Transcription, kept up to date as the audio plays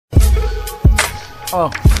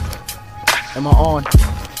Am I on?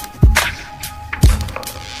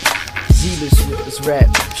 Z-less with this rap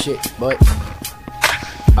shit, but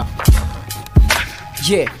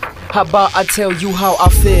yeah. How about I tell you how I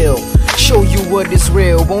feel? Show you what is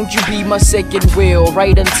real. Won't you be my second wheel?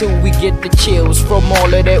 Right until we get the chills from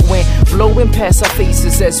all of that wind blowing past our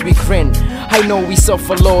faces as we grin. I know we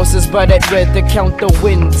suffer losses, but I'd rather count the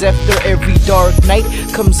wins. After every dark night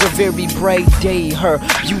comes a very bright day. Her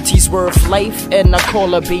beauty's worth life, and I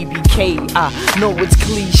call her Baby K. I know it's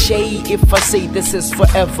cliche if I say this is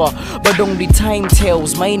forever, but only time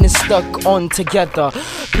tells. Mine is stuck on together.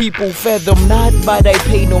 People fathom not, but I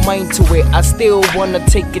pay no mind to it. I still wanna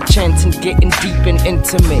take a chance and getting deep and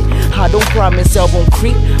intimate. I don't promise I won't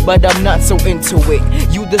creep, but I'm not so into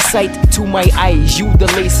it. You the sight to my eyes, you the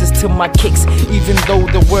laces to my kicks. Even though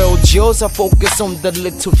the world's yours, I focus on the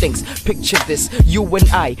little things. Picture this, you and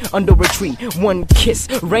I under a tree, one kiss,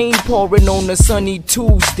 rain pouring on a sunny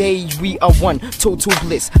Tuesday. We are one, total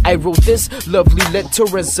bliss. I wrote this lovely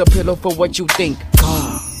letter as a pillow for what you think.